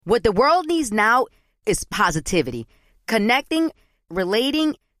What the world needs now is positivity. Connecting,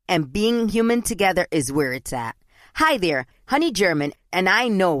 relating, and being human together is where it's at. Hi there, Honey German, and I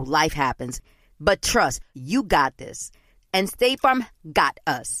know life happens, but trust, you got this. And State Farm got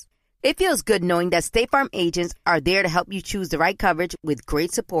us. It feels good knowing that State Farm agents are there to help you choose the right coverage with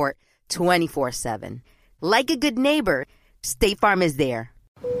great support 24/7. Like a good neighbor, State Farm is there.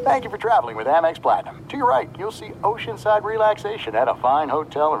 Thank you for traveling with Amex Platinum. To your right, you'll see oceanside relaxation at a fine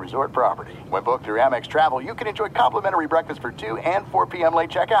hotel and resort property. When booked through Amex Travel, you can enjoy complimentary breakfast for 2 and 4 p.m.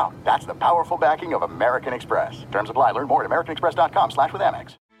 late checkout. That's the powerful backing of American Express. Terms apply. Learn more at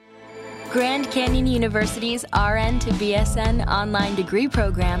americanexpress.com/withAmex. Grand Canyon University's RN to BSN online degree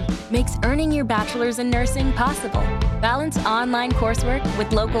program makes earning your bachelor's in nursing possible. Balance online coursework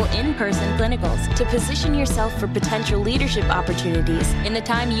with local in-person clinicals to position yourself for potential leadership opportunities in the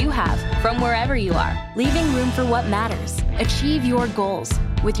time you have from wherever you are, leaving room for what matters. Achieve your goals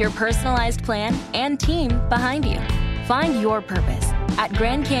with your personalized plan and team behind you. Find your purpose at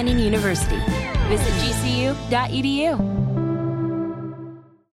Grand Canyon University. Visit gcu.edu.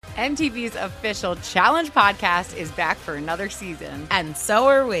 MTV's official Challenge podcast is back for another season. And so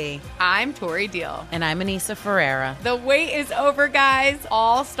are we. I'm Tori Deal. And I'm Anissa Ferreira. The wait is over, guys.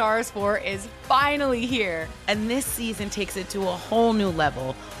 All Stars 4 is finally here. And this season takes it to a whole new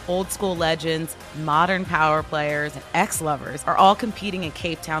level. Old school legends, modern power players, and ex-lovers are all competing in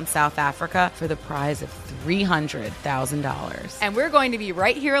Cape Town, South Africa for the prize of $300,000. And we're going to be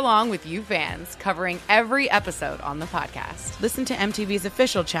right here along with you fans, covering every episode on the podcast. Listen to MTV's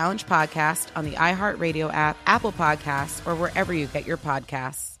official Challenge podcast on the iHeartRadio app, Apple Podcasts, or wherever you get your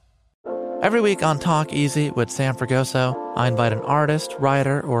podcasts. Every week on Talk Easy with Sam Fragoso, I invite an artist,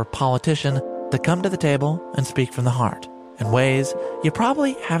 writer, or politician to come to the table and speak from the heart in ways you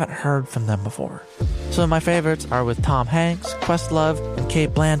probably haven't heard from them before. Some of my favorites are with Tom Hanks, Questlove, and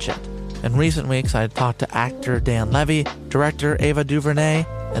Cate Blanchett. In recent weeks, I talked to actor Dan Levy, director Ava DuVernay,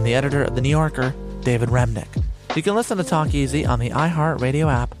 and the editor of The New Yorker, David Remnick. You can listen to Talk Easy on the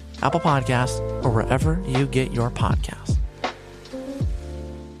iHeartRadio app, Apple Podcasts, or wherever you get your podcasts.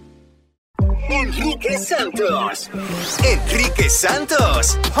 Enrique Santos. Enrique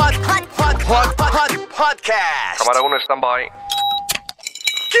Santos. Podcast. Cámara 1, stand-by.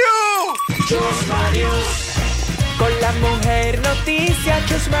 Chusma News. Con la mujer noticia,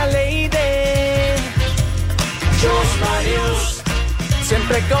 Chusma Lady. Chusma News.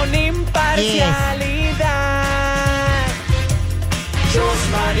 Siempre con imparcialidad.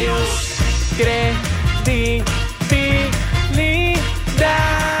 Chusma News. Credibilidad.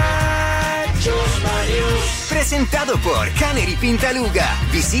 Chusma News. Presentado por Canary Pintaluga.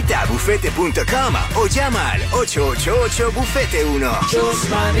 Visita bufete.com o llama al 888-BUFETE1.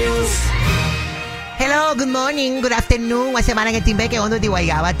 Chusma News. Hello, good morning, good afternoon. Una semana en el Timbe que hondo de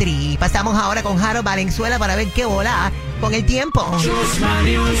Guaygaba Tri. Pasamos ahora con Harold Valenzuela para ver qué bola con el tiempo. Chusma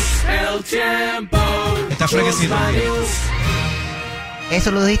News, el tiempo. Está fresquecito.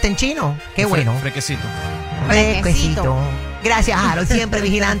 ¿Eso lo dijiste en chino? Qué bueno. Fresquecito. Fresquecito. Gracias, Harold. Siempre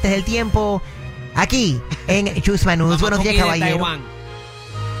vigilantes del tiempo. Aquí, en Chusma News. Buenos días, caballero.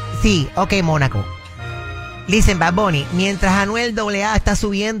 Sí, ok, Mónaco. Listen, Bad Bunny, mientras Anuel AA está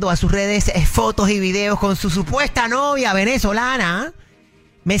subiendo a sus redes fotos y videos con su supuesta novia venezolana,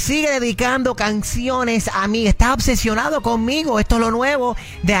 me sigue dedicando canciones a mí. Está obsesionado conmigo. Esto es lo nuevo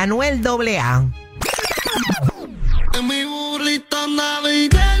de Anuel AA. En mi burrito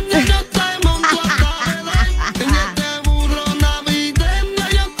navideño yo te monto hasta Belén. En este burro navideño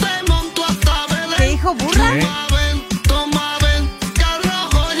yo te monto hasta Belén. ¿Qué dijo burra? Toma ven, carro,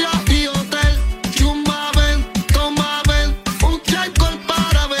 joya y hotel. Chumba ven, toma ven, un alcohol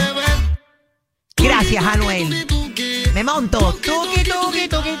para beber. Gracias, Anuel. Me monto. Tuki, tuki,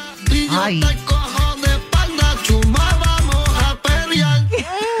 tuki. Ay. Te cojo de espalda, chumba, vamos a pelear.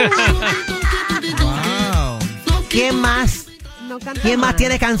 ¿Quién más? ¿Quién más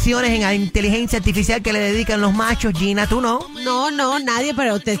tiene canciones en la inteligencia artificial que le dedican los machos, Gina? ¿Tú no? No, nadie,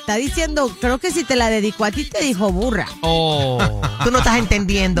 pero te está diciendo, creo que si te la dedicó a ti te dijo burra. Oh. Tú no estás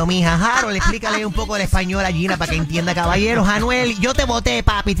entendiendo, mija. Harold, explícale un poco el español a Gina para que entienda, caballeros. Anuel, yo te voté,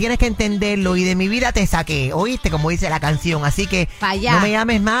 papi, tienes que entenderlo y de mi vida te saqué, ¿oíste? Como dice la canción, así que no me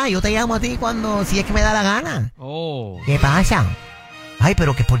llames más, yo te llamo a ti si es que me da la gana. ¿Qué pasa? Ay,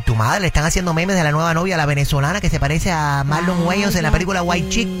 pero que por tu madre le están haciendo memes de la nueva novia, la venezolana, que se parece a Marlon Wayans en la película White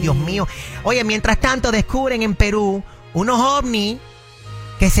Chick. Dios mío. Oye, mientras tanto descubren en Perú unos ovnis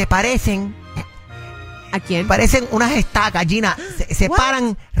que se parecen... ¿A quién? Parecen unas estacas, Gina. Se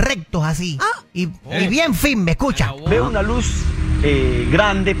paran rectos así. Y bien firme, escucha. Veo una luz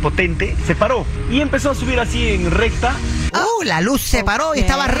grande, potente, se paró y empezó a subir así en recta La luz se paró y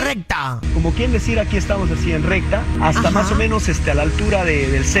estaba recta. Como quien decir, aquí estamos así en recta, hasta más o menos a la altura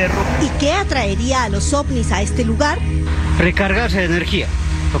del cerro. ¿Y qué atraería a los ovnis a este lugar? Recargarse de energía.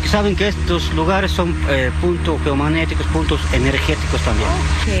 Porque saben que estos lugares son puntos geomagnéticos, puntos energéticos también.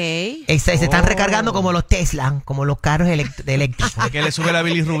 Ok. Se están recargando como los Tesla, como los carros eléctricos. Que le sube la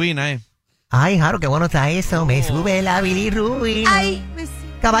bilirrubina, Ay, Jaro, qué bueno está eso. Me sube la bilirrubina. Ay,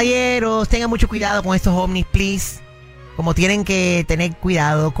 Caballeros, tengan mucho cuidado con estos ovnis, please. Como tienen que tener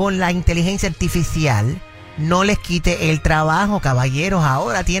cuidado con la inteligencia artificial, no les quite el trabajo, caballeros.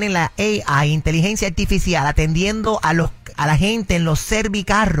 Ahora tienen la AI, inteligencia artificial, atendiendo a la gente en los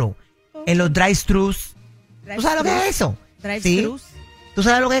servicarros, en los drive-thrus. ¿Tú sabes lo que es eso? Drive-thrus. ¿Sí? ¿Tú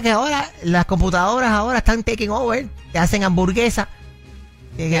sabes lo que es que ahora las computadoras ahora están taking over, te hacen hamburguesa?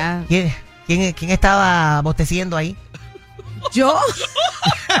 Ya. ¿Quién estaba bosteciendo ahí? ¿Yo?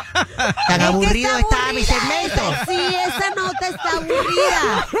 Tan aburrido está mi segmento. Sí, esa nota está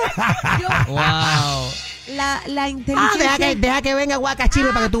aburrida. Wow. La inteligencia... Deja que venga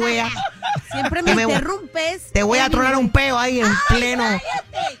Guacachime para que tú veas. Siempre me interrumpes. Te voy a tronar un peo ahí en pleno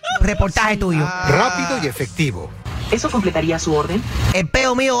reportaje tuyo. Rápido y efectivo. ¿Eso completaría su orden? El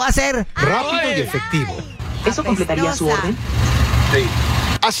peo mío va a ser rápido y efectivo. ¿Eso completaría su orden? Sí.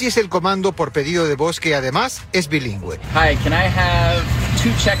 Así es el comando por pedido de voz que además es bilingüe. Hi, can I have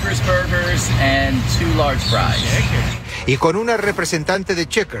 2 Checkers burgers and 2 large fries? Y con una representante de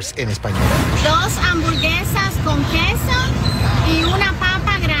Checkers en español. 2 hamburguesas con queso y una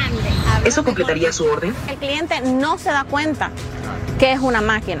papa grande. ¿Eso completaría su orden? El cliente no se da cuenta que es una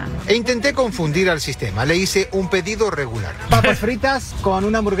máquina. E intenté confundir al sistema. Le hice un pedido regular. Papas fritas con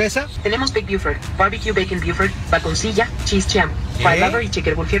una hamburguesa. Tenemos Big Buford, Barbecue Bacon Buford, baconcilla, Cheese Jam, Fried Lover y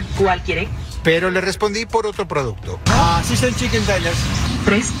Chicken Burger. ¿Cuál quiere? Pero le respondí por otro producto. Sí son chicken tenders.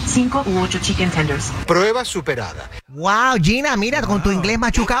 3, 5 u 8 chicken tenders. Prueba superada. Wow, Gina, mira, con tu inglés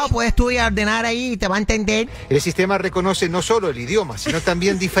machucado puedes tú ir a ordenar ahí y te va a entender. El sistema reconoce no solo el idioma, sino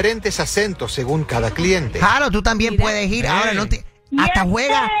también diferentes acentos según cada cliente. Claro, tú también puedes ir. Ahora no te... Hasta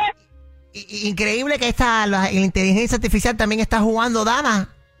juega. Increíble que la inteligencia artificial también está jugando damas.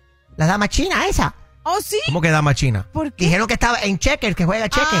 Las damas chinas esa. ¿Oh, sí? ¿Cómo que dama china? ¿Por qué? Dijeron que estaba en Checkers, que juega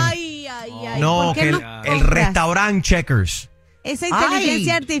Checkers. Ay. No, ¿por qué que no el restaurante Checkers. Esa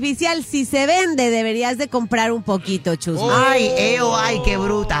inteligencia artificial, si se vende, deberías de comprar un poquito, Chusma. Ay, ay, qué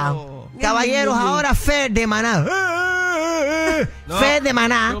bruta. Caballeros, ahora Fer de Maná. Fer de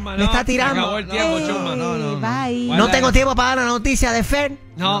Maná le está tirando. Acabó el tiempo, Chusma. No. No tengo tiempo para dar la noticia de Fer.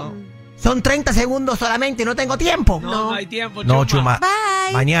 No. Son 30 segundos solamente y no tengo tiempo. No hay tiempo, Chusma. No, Chusma.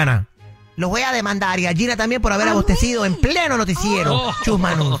 Bye. Mañana. Los voy a demandar y a Gina también por haber abostecido en pleno noticiero.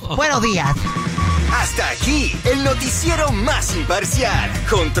 Chusma News. Buenos días. Hasta aquí, el noticiero más imparcial,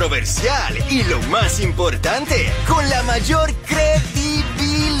 controversial y lo más importante, con la mayor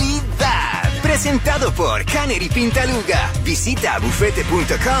credibilidad. Presentado por Canary Pintaluga. Visita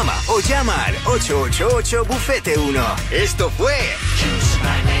bufete.com o llama al 888-BUFETE1. Esto fue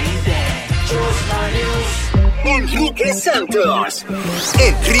Enrique Santos.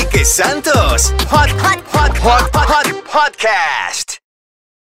 Enrique Santos. Podcast.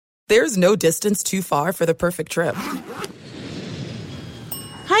 There's no distance too far for the perfect trip.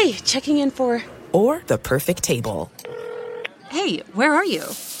 Hi, checking in for... Or the perfect table. Hey, where are you?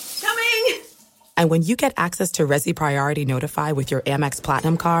 Coming! And when you get access to Resi Priority Notify with your Amex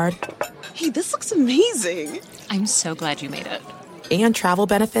Platinum card... Hey, this looks amazing. I'm so glad you made it. And travel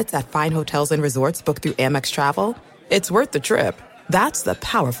benefits at fine hotels and resorts booked through Amex Travel, it's worth the trip. That's the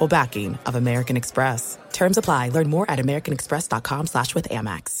powerful backing of American Express. Terms apply. Learn more at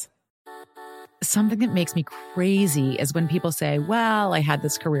americanexpress.com/withAmex. Something that makes me crazy is when people say, well, I had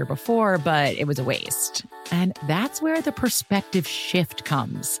this career before, but it was a waste. And that's where the perspective shift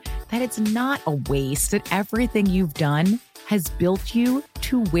comes, that it's not a waste, that everything you've done has built you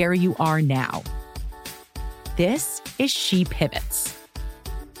to where you are now. This is She Pivots,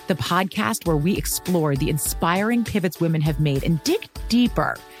 the podcast where we explore the inspiring pivots women have made and dig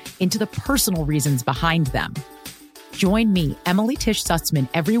deeper into the personal reasons behind them. Join me, Emily Tish Sussman,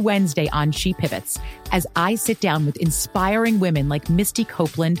 every Wednesday on She Pivots as I sit down with inspiring women like Misty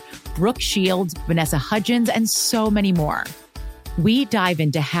Copeland, Brooke Shields, Vanessa Hudgens, and so many more. We dive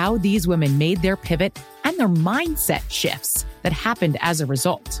into how these women made their pivot and their mindset shifts that happened as a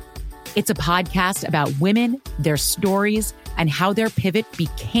result. It's a podcast about women, their stories, and how their pivot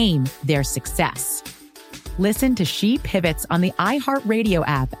became their success. Listen to She Pivots on the iHeartRadio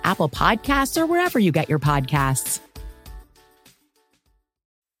app, Apple Podcasts, or wherever you get your podcasts.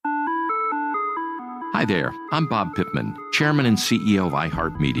 Hi there, I'm Bob Pittman, Chairman and CEO of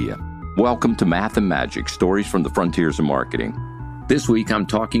iHeartMedia. Welcome to Math and Magic, Stories from the Frontiers of Marketing. This week, I'm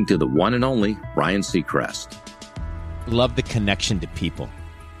talking to the one and only Ryan Seacrest. Love the connection to people.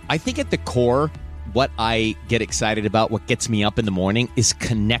 I think at the core, what I get excited about, what gets me up in the morning, is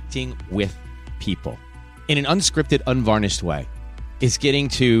connecting with people in an unscripted, unvarnished way. Is getting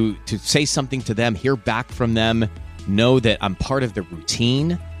to say something to them, hear back from them, know that I'm part of the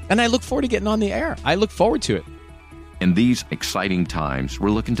routine, and I look forward to getting on the air. I look forward to it. In these exciting times, we're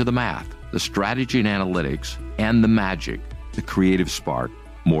looking to the math, the strategy and analytics, and the magic, the creative spark,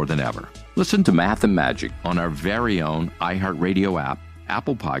 more than ever. Listen to Math and Magic on our very own iHeartRadio app,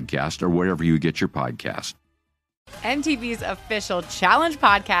 Apple Podcast, or wherever you get your podcast. MTV's official Challenge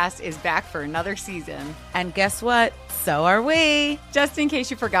podcast is back for another season. And guess what? So are we. Just in case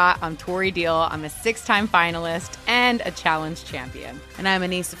you forgot, I'm Tori Deal. I'm a 6-time finalist and a challenge champion. And I'm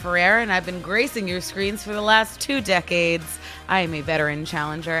Anissa Ferreira, and I've been gracing your screens for the last 2 decades. I am a veteran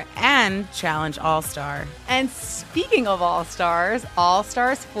challenger and challenge all-star. And speaking of all-stars,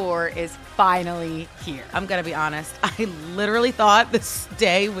 All-Stars 4 is finally here. I'm going to be honest. I literally thought this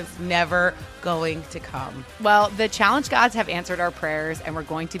day was never going to come. Well, the challenge gods have answered our prayers, and we're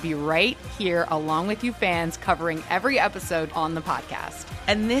going to be right here along with you fans covering every episode on the podcast.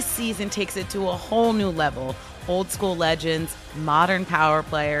 And this season takes it to a whole new level. Old school legends, modern power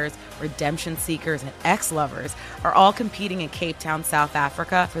players, redemption seekers, and ex-lovers are all competing in Cape Town, South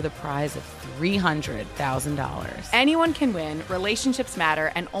Africa for the prize of $300,000. Anyone can win, relationships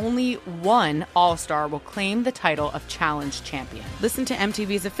matter, and only one All-Star will claim the title of Challenge Champion. Listen to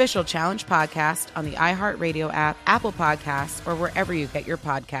MTV's official Challenge podcast on the iHeartRadio app, Apple Podcasts, or wherever you get your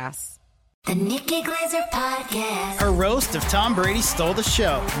podcasts. The Nikki Glaser Podcast. Her roast of Tom Brady stole the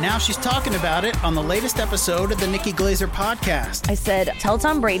show. Now she's talking about it on the latest episode of the Nikki Glaser Podcast. I said, tell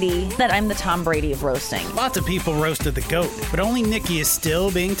Tom Brady that I'm the Tom Brady of roasting. Lots of people roasted the GOAT, but only Nikki is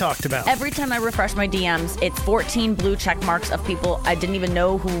still being talked about. Every time I refresh my DMs, it's 14 blue check marks of people I didn't even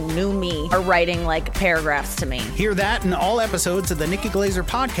know who knew me are writing like paragraphs to me. Hear that in all episodes of the Nikki Glaser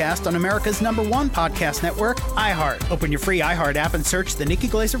Podcast on America's #1 podcast network, iHeart. Open your free iHeart app and search the Nikki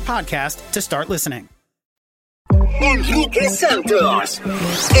Glaser Podcast to start listening. Enrique Santos.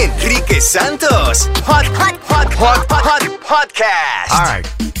 Enrique Santos. Podcast. All right.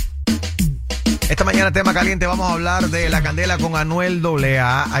 Esta mañana, tema caliente, vamos a hablar de la candela con Anuel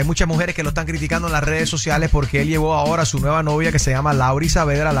AA. Hay muchas mujeres que lo están criticando en las redes sociales porque él llevó ahora a su nueva novia que se llama Laura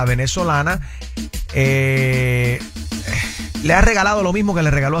Saavedra, la venezolana. Le ha regalado lo mismo que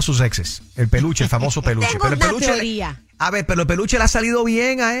le regaló a sus exes. El peluche, el famoso peluche. Tengo pero el una peluche teoría. Pero el peluche le ha salido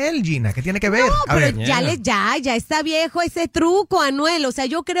bien a él, Gina. ¿Qué tiene que ver? No, A pero ver. ya está viejo ese truco, Anuel. O sea,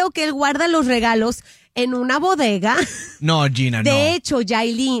 yo creo que él guarda los regalos en una bodega. No, Gina, no. De hecho,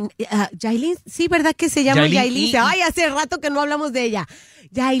 Yailin, sí, ¿verdad que se llama Yailin? Yailin? Ay, hace rato que no hablamos de ella.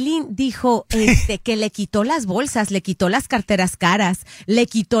 Yailin dijo que le quitó las bolsas, le quitó las carteras caras, le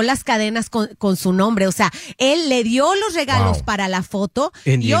quitó las cadenas con su nombre. O sea, él le dio los regalos para la foto.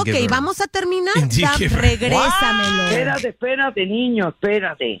 Indian y giver. vamos a terminar. Indian Ya, giver. regrésamelo. Espérate, niño,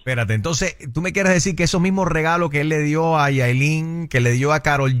 espérate. Espérate, entonces, ¿tú me quieres decir que esos mismos regalos que él le dio a Yailin, que le dio a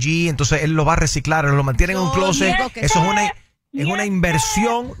Karol G, entonces él los va a reciclar, él lo mantiene en un closet? Eso es una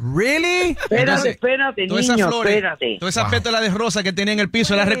inversión. ¿Really? Espérate, todas esas niño, flores, espérate. todas esas pétalas de rosa que tenía en el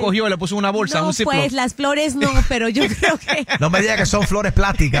piso, las recogió y le puso una bolsa, No, un Ziploc. pues las flores no, pero yo creo que No me digas que son flores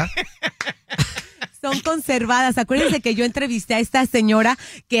plásticas. son conservadas. Acuérdense que yo entrevisté a esta señora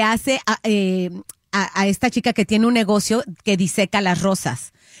que hace a esta chica que tiene un negocio que diseca las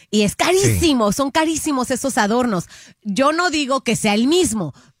rosas. Y es carísimo, son carísimos esos adornos. Yo no digo que sea el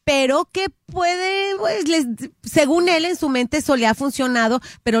mismo, pero que puede, pues, según él en su mente eso le ha funcionado,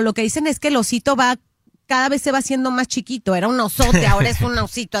 pero lo que dicen es que el osito cada vez se va haciendo más chiquito. Era un osote, ahora es un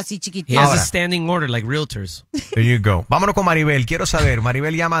osito así chiquito. He has a standing order like realtors. There you go. Vámonos con Maribel. Quiero saber,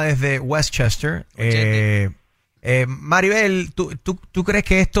 Maribel llama desde Westchester. Maribel, ¿tú crees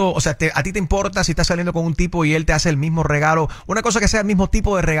que esto, o sea, a ti te importa si estás saliendo con un tipo y él te hace el mismo regalo? Una cosa que sea el mismo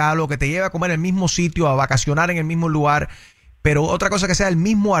tipo de regalo, que te lleve a comer en el mismo sitio, a vacacionar en el mismo lugar, pero otra cosa que sea el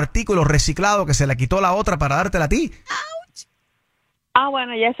mismo artículo reciclado que se le quitó la otra para dártela a ti.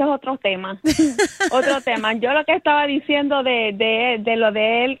 Bueno, ya ese es otro tema. Otro tema. Yo lo que estaba diciendo de lo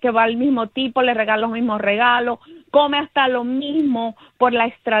de él, que va al mismo tipo, le regala los mismos regalos, come hasta lo mismo por la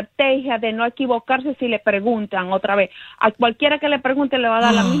estrategia de no equivocarse si le preguntan otra vez. A cualquiera que le pregunte le va a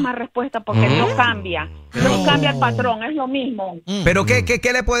dar la misma respuesta porque no cambia. No cambia el patrón, es lo mismo. Pero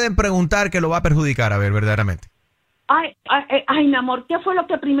 ¿qué le pueden preguntar que lo va a perjudicar? A ver, verdaderamente. Ay, mi amor, ¿qué fue lo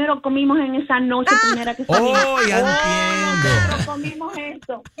que primero comimos en esa noche primera que salimos? Ya entiendo. Comimos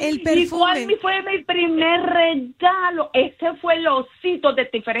eso. El perfume. ¿Y cuál fue mi primer regalo? Ese fue el osito de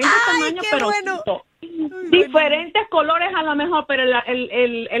diferentes tamaños, pero osito. Diferentes colores a lo mejor, pero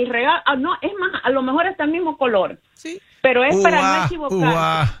el regalo, no, es más, a lo mejor está el mismo color. Sí. Pero es para no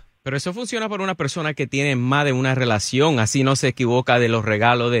equivocarse. Pero eso funciona para una persona que tiene más de una relación, así no se equivoca de los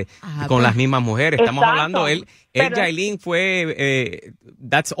regalos con las mismas mujeres. Estamos hablando, Yailin fue,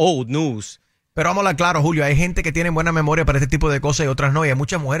 that's old news. Pero vamos a hablar claro, Julio, hay gente que tiene buena memoria para este tipo de cosas y otras no, y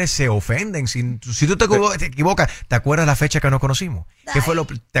muchas mujeres se ofenden. Si tú te equivocas, ¿te acuerdas la fecha que nos conocimos? ¿Qué fue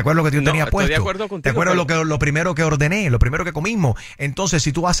 ¿te acuerdas lo que yo tenía puesto? Estoy de acuerdo contigo, ¿Te acuerdas lo primero que ordené, lo primero que comimos? Entonces,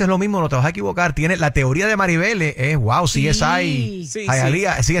 si tú haces lo mismo, no te vas a equivocar. La teoría de Maribel es, wow, CSI,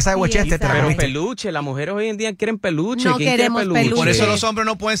 CSI Westchester. Pero peluche, las mujeres hoy en día quieren peluche. No queremos peluche. Por eso los hombres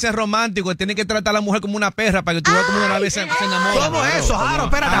no pueden ser románticos, tienen que tratar a la mujer como una perra para que tú veas como una vez se enamora. ¿Cómo es eso, Jaro?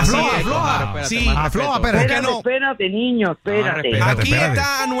 Espérate, afloja. Sí, afloja, espérate. Espérate, niño, espérate. Aquí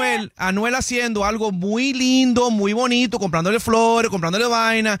está Anuel haciendo algo muy lindo, muy bonito, comprándole flores, comprándole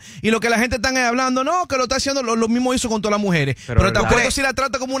vainas, y lo que la gente está hablando, no, que lo está haciendo, lo mismo hizo con todas las mujeres. Pero tampoco si la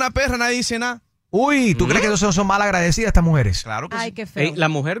trata como una perra, nadie dice nada. Uy, ¿tú crees que son mal agradecidas estas mujeres? Claro que sí. Qué feo. La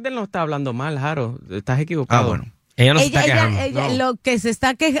mujer de él no está hablando mal, Jaro, estás equivocado. Bueno. Ella no se está quejando. Ella, lo que se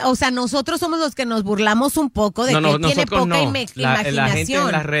está quejando, o sea, nosotros somos los que nos burlamos un poco de que él tiene poca imaginación. La gente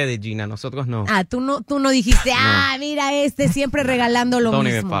en las redes, Gina, nosotros no. Tú no dijiste, mira siempre regalando lo Don't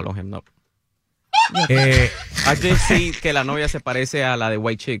mismo. even follow him, no. Sí, que la novia se parece a la de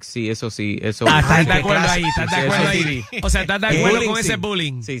White Chicks, sí, eso. Estás de acuerdo ahí, O sea, estás de acuerdo con ese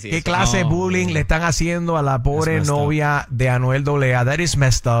bullying. Sí, ¿Qué clase de bullying le están haciendo a la pobre novia de Anuel AA? That is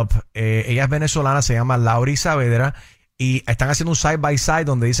messed up. Ella es venezolana, se llama Laura Saavedra, y están haciendo un side by side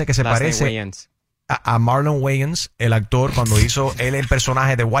donde dice que se parece a Marlon Wayans, el actor, cuando hizo él el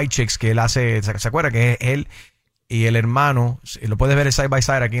personaje de White Chicks, que él hace, ¿se acuerda? Que es él y el hermano, lo puedes ver el side by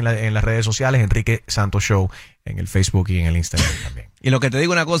side aquí en las redes sociales, Enrique Santos Show, en el Facebook y en el Instagram también. Y lo que te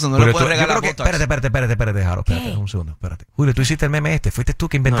digo una cosa, no le puedes regalar Botox. Espérate, Jaro, espérate un segundo, espérate. Julio, tú hiciste el meme fuiste tú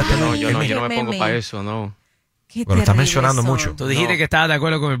que inventaste yo no me pongo para eso, no. Pero lo estás mencionando mucho. Tú dijiste que estabas de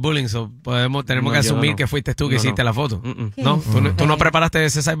acuerdo con el bullying, tenemos que asumir que fuiste tú que hiciste la foto. ¿No? ¿Tú no preparaste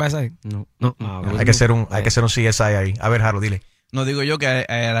ese side by side? No. Hay que hacer un CSI ahí. A ver, Jaro, dile. No, digo yo que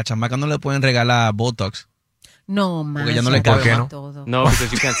a la chamaca no le pueden regalar Botox. No, man. Porque ya no le cabe. ¿Por qué no? Todo. No, because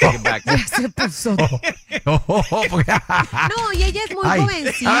you can't take it back. Se puso. No, y ella es muy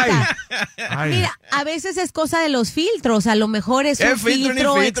jovencita. Mira, a veces es cosa de los filtros. A lo mejor es un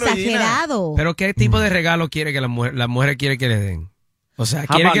filtro exagerado. Pero ¿qué tipo de regalo quiere que la mujer quiere que le den? O sea,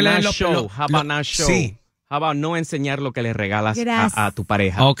 quiere que le den los show. Sí. How about no enseñar lo que le regalas a tu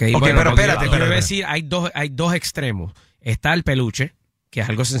pareja? Ok, pero espérate. Quiero decir, hay dos extremos. Está el peluche, que es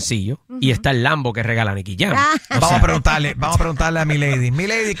algo sencillo, y está el Lambo que regala Nicky Jam. Vamos a preguntarle a mi lady. Mi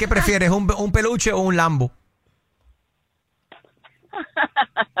lady, ¿qué prefieres, un peluche o un Lambo?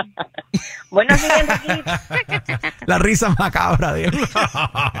 Buenos días, Ricky. La risa macabra de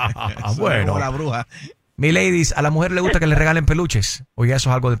bueno, la bruja. Mi ladies, ¿a la mujer le gusta que le regalen peluches? ¿O ya eso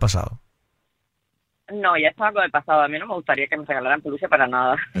es algo del pasado? No, ya está algo del pasado. A mí no me gustaría que me regalaran peluche para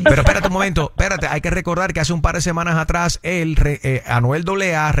nada. Pero espérate un momento, hay que recordar que hace un par de semanas atrás Anuel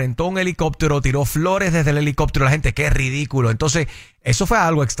AA rentó un helicóptero, tiró flores desde el helicóptero. La gente, qué ridículo. Entonces, eso fue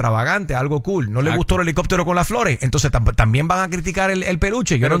algo extravagante, algo cool. No le gustó el helicóptero con las flores. Entonces, también van a criticar el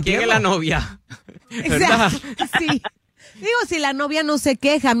peluche. Yo Pero no ¿quién entiendo. es la novia? ¿Verdad? Sí. Digo, si la novia no se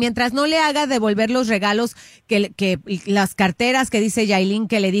queja, mientras no le haga devolver los regalos, que las carteras que dice Yailin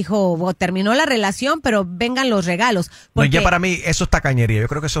que le dijo, terminó la relación, pero vengan los regalos. No, ya para mí eso es tacañería. Yo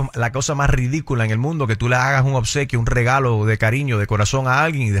creo que eso es la cosa más ridícula en el mundo, que tú le hagas un obsequio, un regalo de cariño, de corazón a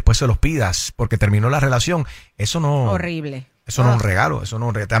alguien y después se los pidas porque terminó la relación. Eso no... Horrible. Eso no es un regalo,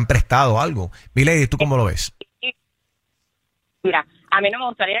 te han prestado algo. Milady, ¿tú cómo lo ves? Mira, a mí no me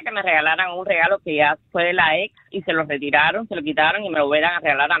gustaría que me regalaran un regalo que ya fue de la ex y se lo retiraron, se lo quitaron y me lo hubieran a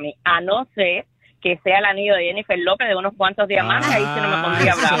regalar a mí. A no ser que sea el anillo de Jennifer López de unos cuantos diamantes, ahí sí no me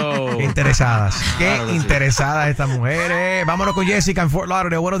pondría bravo. Qué interesadas, interesadas estas mujeres. Vámonos con Jessica en Fort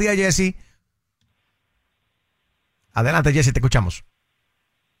Lauderdale. Buenos días, Jessie. Adelante, Jessie, te escuchamos.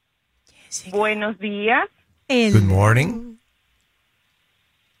 Buenos días. Good morning.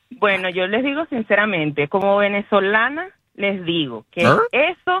 Bueno, yo les digo sinceramente, como venezolana, les digo que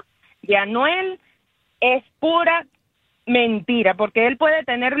eso de Anuel es pura mentira, porque él puede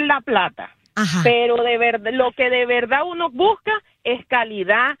tener la plata, pero de verdad, lo que de verdad uno busca es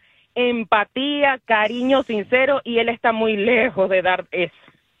calidad, empatía, cariño sincero, y él está muy lejos de dar eso.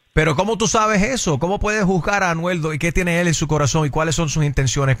 Pero ¿cómo tú sabes eso? ¿Cómo puedes juzgar a Anuel y qué tiene él en su corazón y cuáles son sus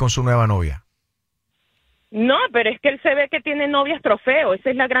intenciones con su nueva novia? No, pero es que él se ve que tiene novias trofeo. Esa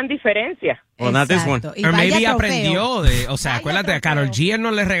es la gran diferencia. Well, not this one. Y Or maybe vaya aprendió de... O sea, Vaya acuérdate, a trofeo. Karol G, él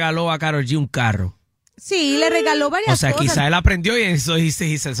no le regaló a Karol G un carro. Sí, le regaló varias O sea, cosas. quizá él aprendió y eso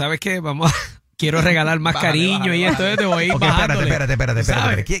dice, ¿sabes qué? Vamos, quiero regalar más cariño y esto te voy a ir Ok, bajándole.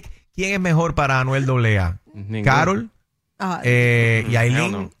 espérate. ¿Quién es mejor para Anuel AA? ¿Karol,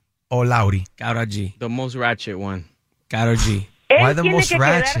 Yailin o Lauri? Karol G. The most ratchet one. Karol G. Él tiene que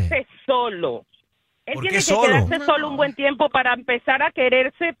quedarse solo. Él ¿Por tiene qué que solo? quedarse solo un buen tiempo para empezar a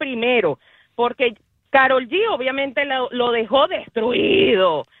quererse primero. Porque Karol G obviamente lo dejó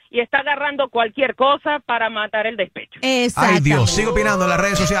destruido. Y está agarrando cualquier cosa para matar el despecho. Ay, Dios. Sigo opinando en las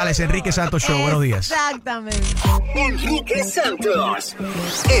redes sociales. Enrique Santos Show. Buenos días. Exactamente. Enrique Santos.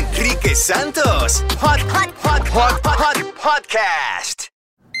 Enrique Santos. Podcast.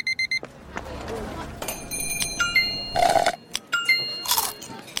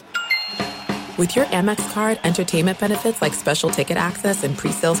 With your Amex card, entertainment benefits like special ticket access and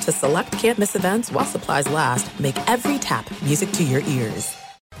pre-sales to select can't-miss events while supplies last make every tap music to your ears.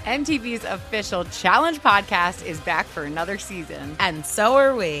 MTV's official Challenge podcast is back for another season. And so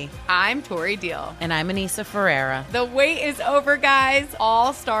are we. I'm Tori Deal. And I'm Anissa Ferreira. The wait is over, guys.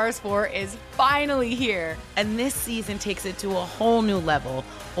 All Stars 4 is finally here. And this season takes it to a whole new level.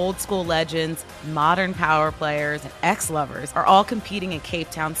 Old school legends, modern power players, and ex-lovers are all competing in Cape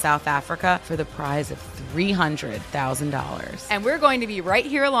Town, South Africa for the prize of $300,000. And we're going to be right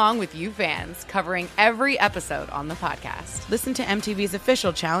here along with you fans, covering every episode on the podcast. Listen to MTV's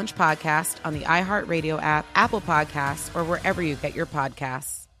official Challenge podcast on the iHeartRadio app, Apple Podcasts, or wherever you get your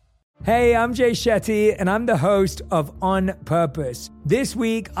podcasts. Hey, I'm Jay Shetty, and I'm the host of On Purpose. This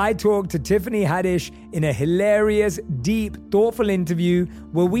week, I talked to Tiffany Haddish in a hilarious, deep, thoughtful interview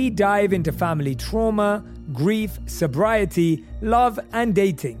where we dive into family trauma, grief, sobriety, love, and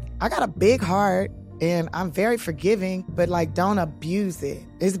dating. I got a big heart, and I'm very forgiving, but don't abuse it.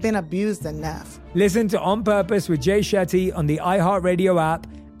 It's been abused enough. Listen to On Purpose with Jay Shetty on the iHeartRadio app,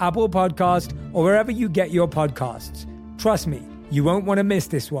 Apple Podcast, or wherever you get your podcasts. Trust me, you won't want to miss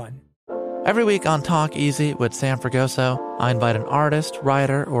this one. Every week on Talk Easy with Sam Fragoso, I invite an artist,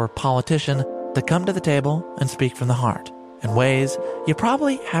 writer, or politician to come to the table and speak from the heart in ways you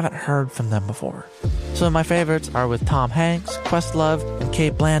probably haven't heard from them before. Some of my favorites are with Tom Hanks, Questlove, and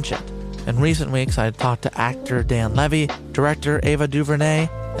Cate Blanchett. In recent weeks, I talked to actor Dan Levy, director Ava DuVernay,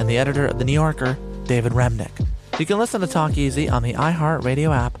 and the editor of The New Yorker, David Remnick. You can listen to Talk Easy on the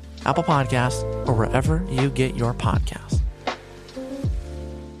iHeartRadio app, Apple Podcasts, or wherever you get your podcasts.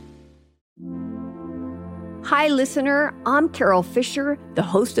 Hi, listener. I'm Carol Fisher, the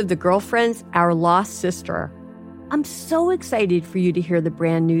host of The Girlfriends, Our Lost Sister. I'm so excited for you to hear the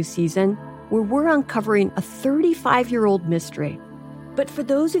brand new season where we're uncovering a 35-year-old mystery. But for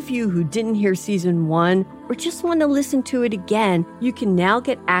those of you who didn't hear season 1 or just want to listen to it again, you can now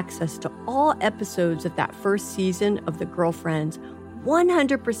get access to all episodes of that first season of The Girlfriends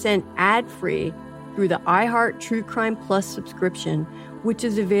 100% ad-free through the iHeart True Crime Plus subscription, which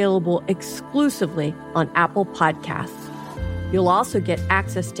is available exclusively on Apple Podcasts. You'll also get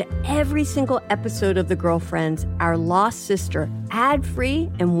access to every single episode of The Girlfriends, Our Lost Sister,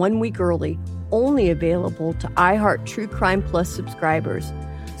 ad-free and 1 week early, only available to iHeart True Crime Plus subscribers.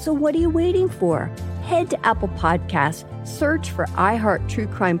 So what are you waiting for? Head to Apple Podcasts, search for iHeart True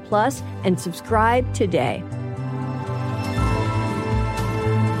Crime Plus, and subscribe today.